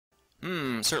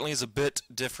Certainly is a bit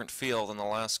different feel than the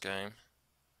last game.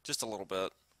 Just a little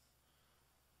bit.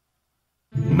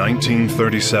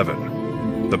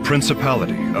 1937. The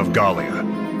Principality of Gallia.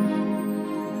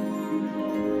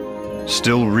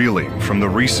 Still reeling from the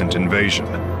recent invasion,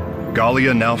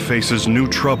 Gallia now faces new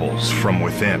troubles from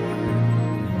within.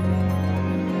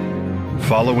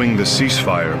 Following the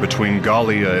ceasefire between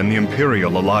Gallia and the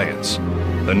Imperial Alliance,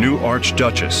 the new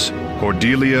Archduchess,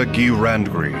 Cordelia Guy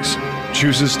Randgries,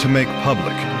 chooses to make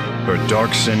public her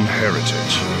Darkson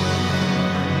heritage.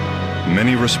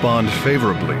 Many respond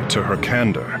favorably to her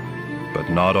candor, but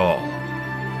not all.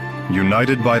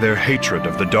 United by their hatred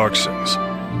of the Darksons,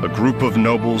 a group of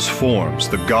nobles forms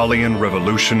the Gallian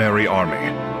Revolutionary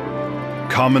Army.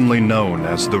 Commonly known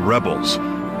as the Rebels,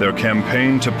 their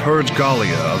campaign to purge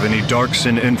Gallia of any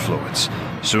Darkson influence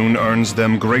soon earns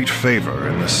them great favor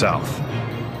in the south.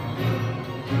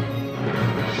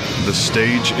 The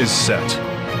stage is set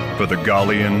for the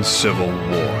Gallian Civil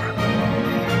War.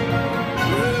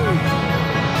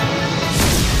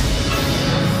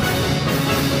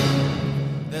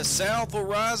 The South will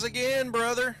rise again,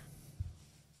 brother.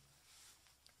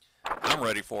 I'm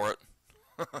ready for it.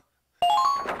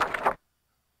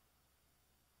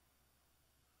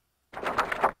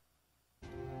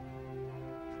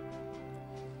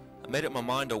 I made up my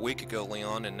mind a week ago,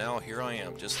 Leon, and now here I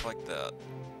am, just like that.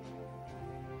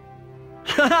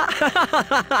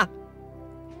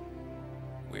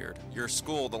 Weird. Your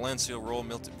school, the Lancia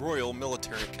Royal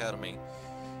Military Academy.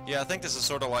 Yeah, I think this is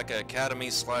sort of like an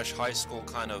academy/high school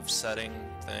kind of setting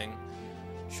thing.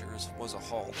 Sure was a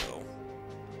haul, though.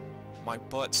 My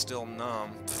butt's still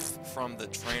numb from the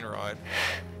train ride.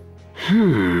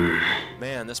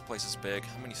 Man, this place is big.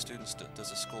 How many students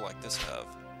does a school like this have?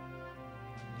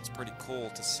 It's pretty cool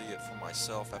to see it for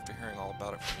myself after hearing all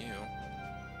about it from you,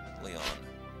 Leon.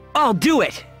 I'll do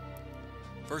it!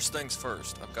 First things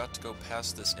first, I've got to go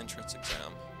pass this entrance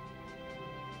exam.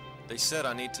 They said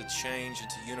I need to change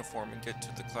into uniform and get to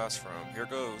the classroom. Here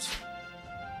goes.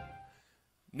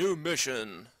 New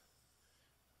mission.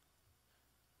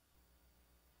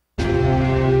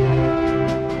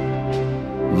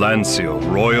 Lancia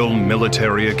Royal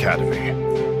Military Academy.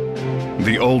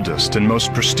 The oldest and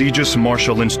most prestigious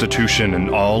martial institution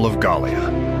in all of Gallia.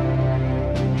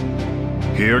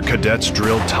 Here, cadets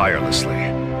drill tirelessly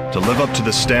to live up to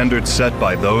the standards set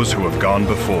by those who have gone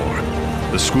before.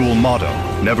 The school motto,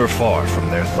 never far from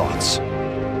their thoughts.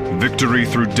 Victory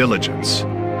through diligence,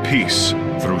 peace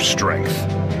through strength.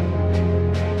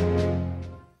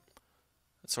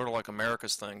 It's sort of like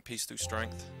America's thing, peace through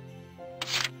strength.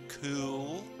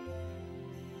 Cool.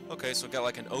 Okay, so we got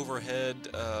like an overhead,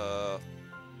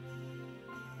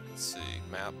 let's see,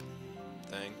 map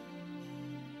thing.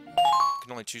 You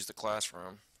can only choose the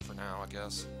classroom for now, I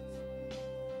guess.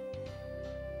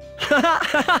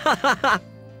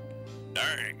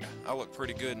 Dang, I look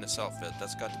pretty good in this outfit.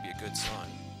 That's got to be a good sign.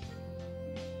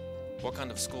 What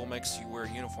kind of school makes you wear a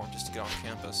uniform just to get on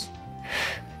campus?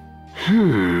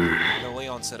 You know,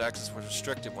 Leon said access was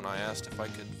restricted when I asked if I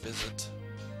could visit.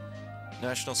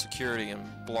 National security and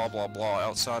blah blah blah.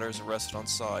 Outsiders arrested on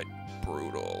sight.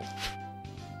 Brutal.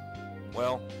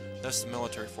 Well, that's the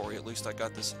military for you. At least I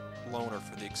got this loaner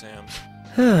for the exams.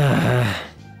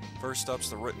 First up's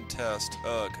the written test.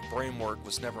 Ugh, brain work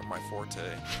was never my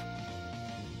forte.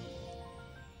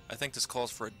 I think this calls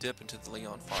for a dip into the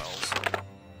Leon files.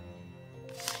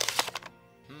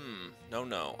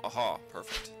 No. Aha,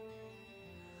 perfect.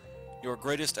 Your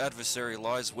greatest adversary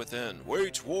lies within.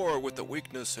 Wage war with the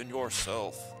weakness in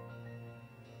yourself.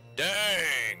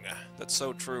 Dang! That's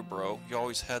so true, bro. You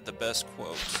always had the best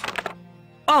quotes.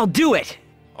 I'll do it!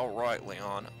 Alright,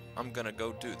 Leon. I'm gonna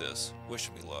go do this.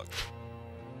 Wish me luck.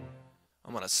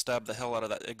 I'm gonna stab the hell out of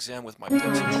that exam with my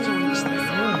pencil.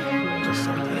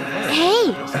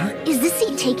 Hey! Is this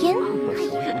seat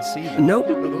taken? Nope.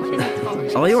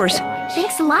 All yours.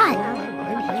 Thanks a lot.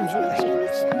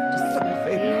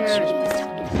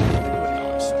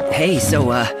 Hey, so,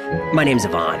 my name's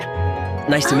Yvonne.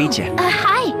 Nice to meet you.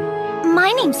 Hi.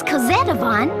 My name's Cosette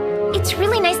Yvonne. It's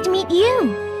really nice to meet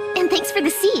you. And thanks for the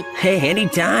seat. Hey,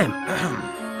 anytime.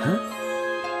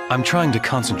 I'm trying to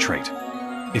concentrate,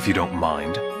 if you don't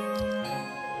mind.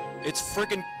 It's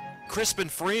friggin' Crispin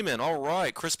Freeman.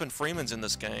 Alright, Crispin Freeman's in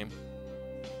this game.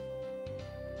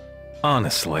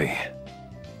 Honestly.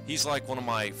 He's like one of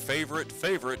my favorite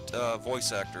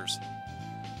voice actors.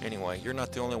 Anyway, you're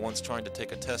not the only ones trying to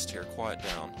take a test here. Quiet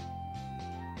down.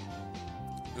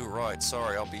 Ooh, right.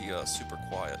 Sorry, I'll be super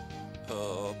quiet.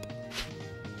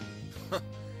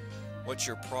 What's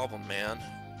your problem, man?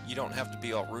 You don't have to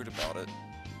be all rude about it.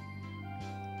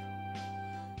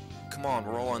 come on,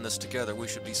 we're all in this together. We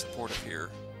should be supportive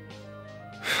here.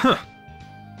 Huh.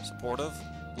 Supportive?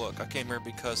 Look, I came here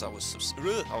because I was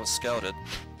scouted.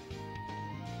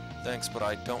 Thanks, but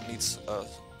I don't need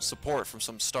support from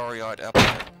some starry-eyed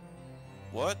applicant.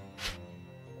 What?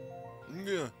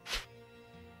 Yeah.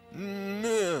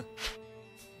 Nah.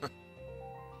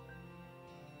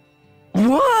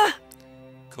 What?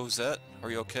 Cosette,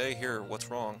 are you okay? Here, what's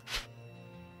wrong?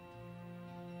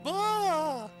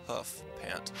 Ah! Huff,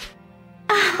 pant.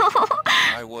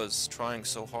 I was trying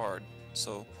so hard,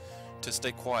 so to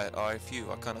stay quiet, I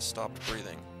kind of stopped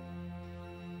breathing.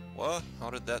 What? How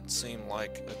did that seem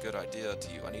like a good idea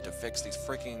to you? I need to fix these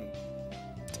freaking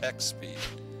text speed.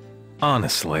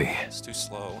 Honestly. It's too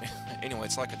slow. Anyway,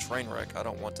 it's like a train wreck. I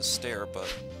don't want to stare,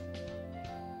 but...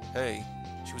 Hey,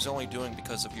 she was only doing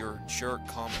because of your jerk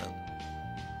comment.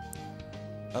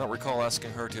 I don't recall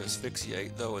asking her to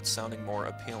asphyxiate, though it's sounding more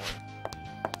appealing.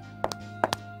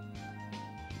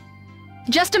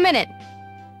 Just a minute.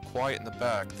 Quiet in the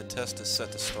back. The test is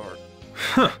set to start.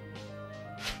 Huh.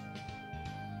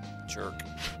 Jerk.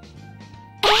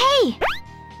 Hey!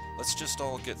 Let's just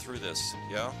all get through this,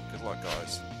 yeah? Good luck,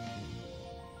 guys.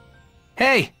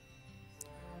 Hey!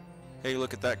 Hey,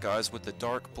 look at that, guys, with the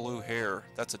dark blue hair.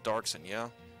 That's a Darkson, yeah?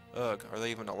 Ugh, are they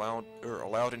even allowed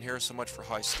in here? So much for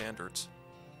high standards.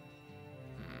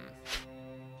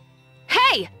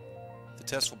 Hey! The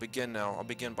test will begin now. I'll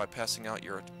begin by passing out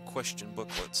your question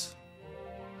booklets.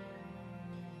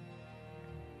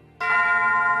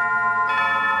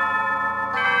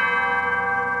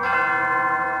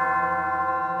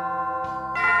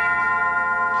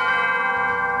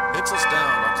 Pencils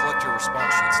down. I'll collect your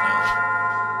response sheets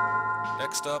now.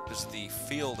 Next up is the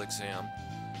field exam.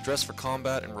 Dress for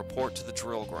combat and report to the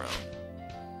drill ground.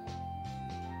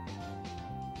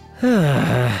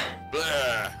 Blah.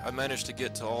 I managed to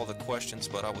get to all the questions,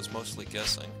 but I was mostly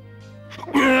guessing.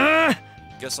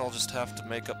 Guess I'll just have to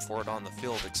make up for it on the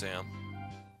field exam.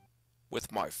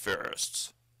 With my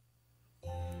fists.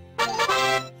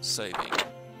 Saving.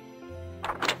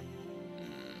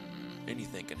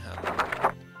 Anything can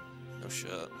happen. No shit.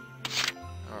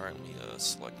 Alright, let me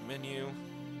select menu.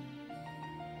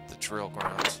 The drill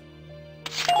grounds.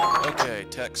 Okay,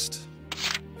 text.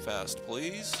 Fast,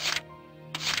 please.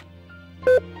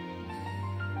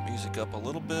 Music up a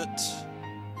little bit.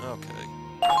 Okay.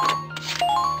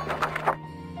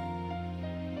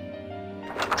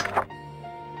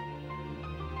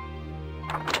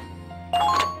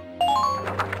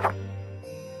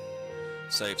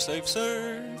 Save, save,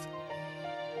 save.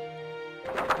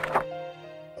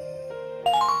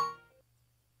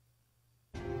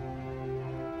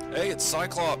 Hey, it's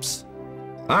Cyclops.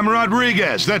 I'm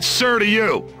Rodriguez. That's sir to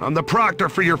you. I'm the proctor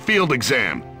for your field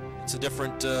exam. It's a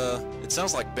different, it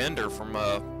sounds like Bender from,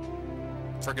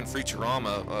 frickin'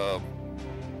 Futurama,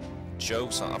 Joe,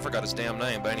 I forgot his damn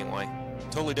name, but anyway.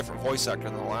 Totally different voice actor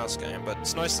than the last game, but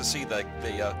it's nice to see that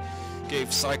they,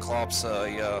 gave Cyclops,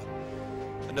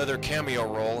 another cameo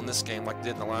role in this game like they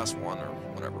did in the last one, or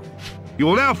whatever. You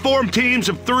will now form teams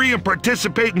of 3 and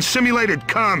participate in simulated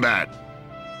combat.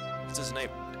 What's his name?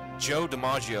 Joe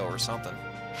DiMaggio or something.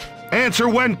 Answer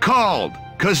when called.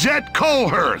 Cosette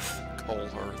Colehurth.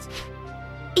 Colehurth.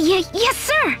 Yes,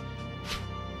 sir.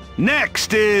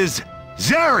 Next is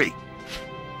Zeri.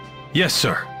 Yes,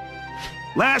 sir.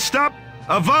 Last up,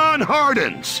 Yvonne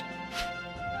Hardens.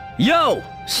 Yo,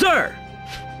 sir!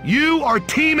 You are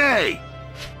Team A.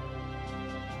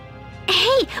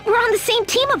 Hey, we're on the same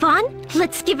team, Yvonne.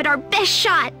 Let's give it our best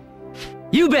shot.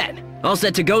 You bet. All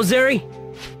set to go, Zeri?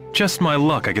 Just my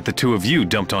luck I get the 2 of you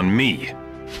dumped on me.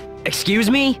 Excuse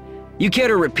me? You care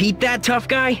to repeat that, tough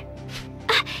guy?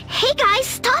 Hey guys,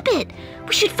 stop it.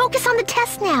 We should focus on the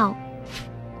test now.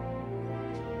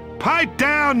 Pipe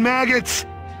down, maggots.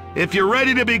 If you're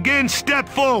ready to begin, step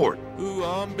forward. Ooh,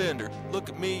 I'm Bender. Look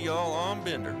at me, y'all. I'm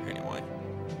Bender. Anyway.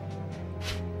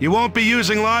 You won't be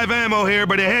using live ammo here,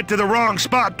 but a hit to the wrong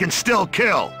spot can still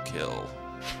kill. Kill.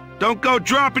 Don't go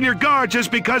dropping your guard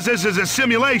just because this is a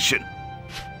simulation.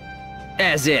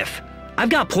 As if. I've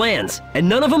got plans, and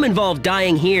none of them involve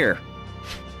dying here.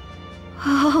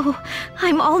 Oh,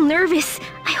 I'm all nervous.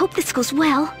 I hope this goes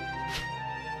well.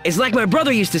 It's like my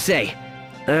brother used to say.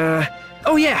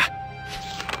 Oh yeah.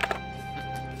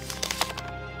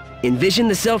 Envision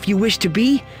the self you wish to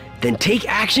be, then take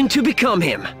action to become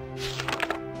him.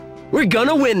 We're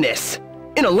gonna win this.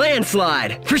 In a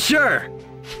landslide, for sure.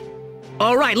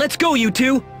 All right, let's go, you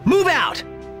two. Move out.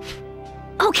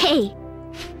 Okay.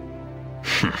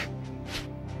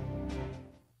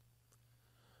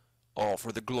 All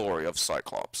for the glory of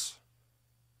Cyclops.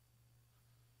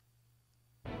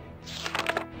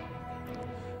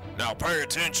 Now pay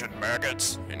attention,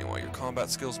 maggots! Anyway, your combat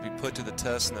skills will be put to the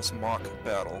test in this mock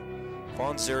battle.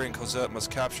 Vaughn, Zeri, and Cosette must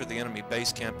capture the enemy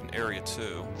base camp in Area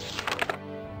 2.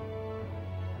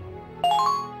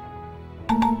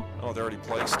 Oh, they're already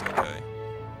placed? Okay.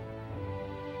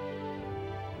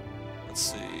 Let's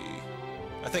see...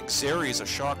 I think Zeri is a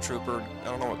shock trooper. I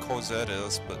don't know what Cosette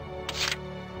is, but...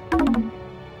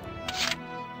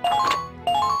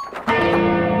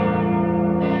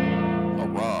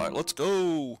 Alright, let's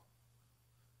go!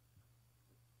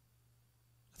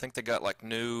 I think they got, like,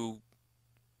 new...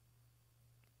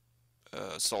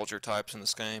 soldier types in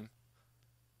this game.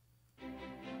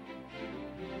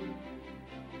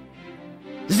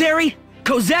 Zeri,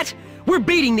 Cosette, we're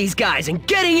beating these guys and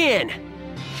getting in!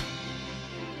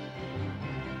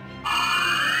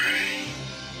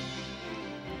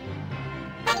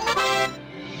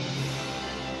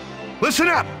 Listen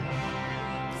up!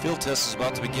 The field test is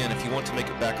about to begin. If you want to make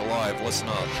it back alive, listen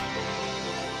up.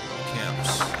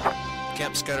 Camps.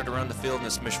 Camps scattered around the field in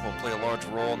this mission will play a large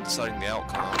role in deciding the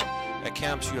outcome. At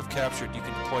camps you have captured, you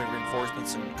can deploy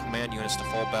reinforcements and command units to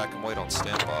fall back and wait on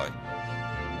standby.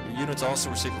 Your units also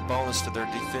receive a bonus to their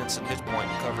defense and hit point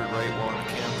recovery rate while in a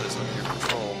camp that is under your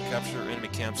control. Capture enemy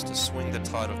camps to swing the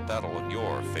tide of battle in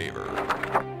your favor.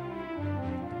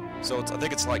 So I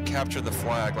think it's like capture the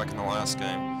flag, like in the last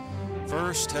game.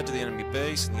 First, head to the enemy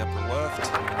base in the upper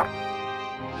left.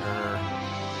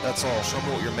 That's all. Show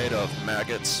me what you're made of,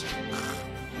 maggots.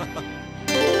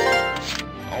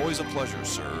 Always a pleasure,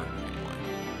 sir.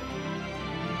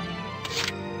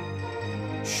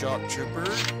 Anyway. Shock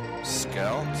trooper.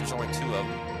 Scout. There's only 2 of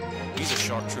them. He's a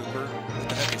shock trooper. What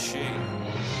the heck is she?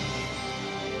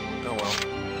 Oh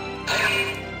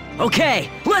well. Okay,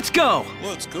 let's go!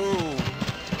 Let's go!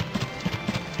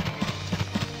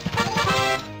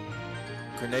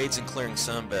 Grenades and clearing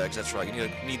sandbags. That's right. You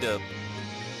need to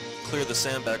clear the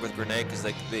sandbag with a grenade because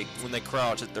they when they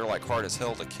crouch, they're like hard as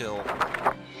hell to kill.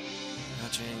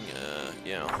 Matching.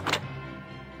 Yeah.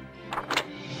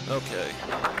 Okay.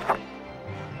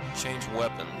 Change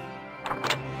weapon.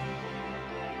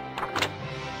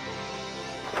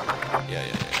 Yeah.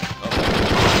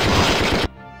 Okay.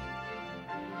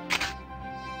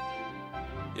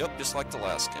 Yep, just like the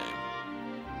last game.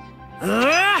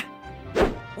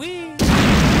 Whee!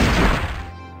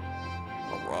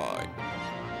 Alright.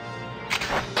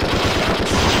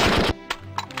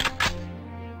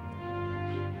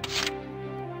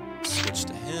 Switch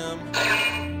to him.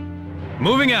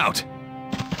 Moving out!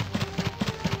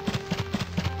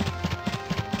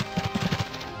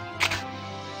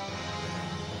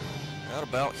 How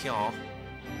about here?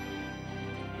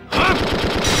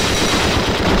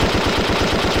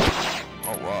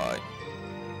 Alright.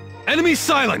 Enemy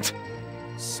silent!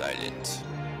 Silent.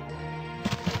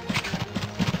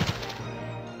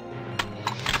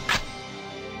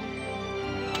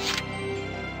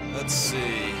 Let's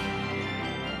see.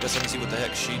 Guess I can see what the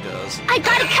heck she does. I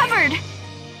got it covered!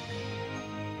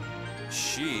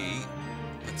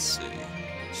 Let's see.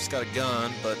 She's got a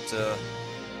gun, but,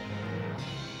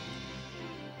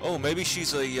 oh, maybe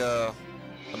she's a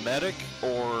medic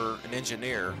or an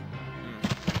engineer.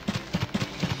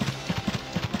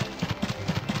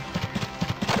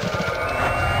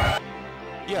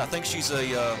 Yeah, I think she's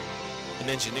an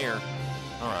engineer.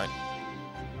 Alright.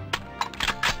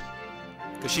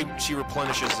 Because she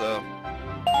replenishes,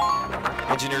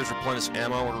 engineers replenish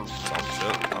ammo or some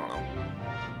shit. I don't know.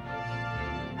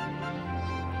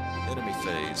 Enemy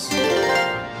phase.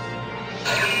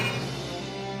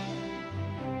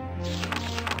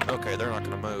 Okay, they're not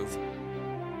gonna move.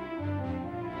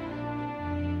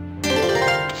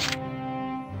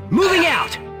 Moving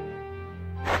out!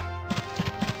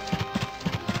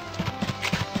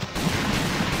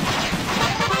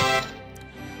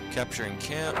 Capturing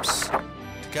camps. To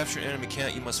capture an enemy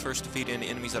camp, you must first defeat any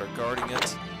enemies that are guarding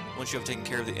it. Once you have taken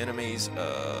care of the enemies,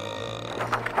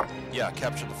 yeah,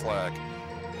 capture the flag.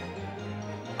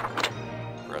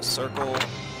 Press circle.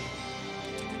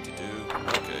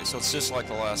 Okay, so it's just like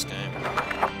the last game.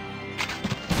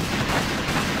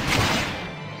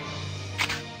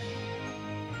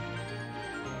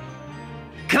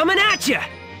 Coming at ya!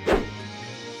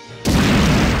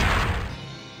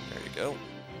 There you go.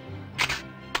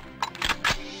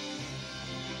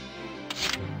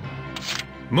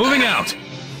 Moving out!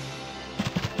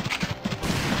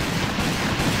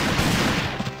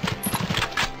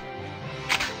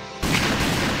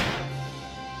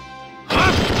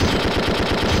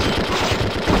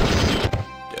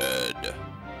 Dead.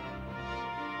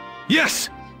 Yes!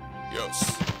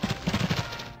 Yes.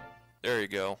 There you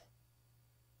go.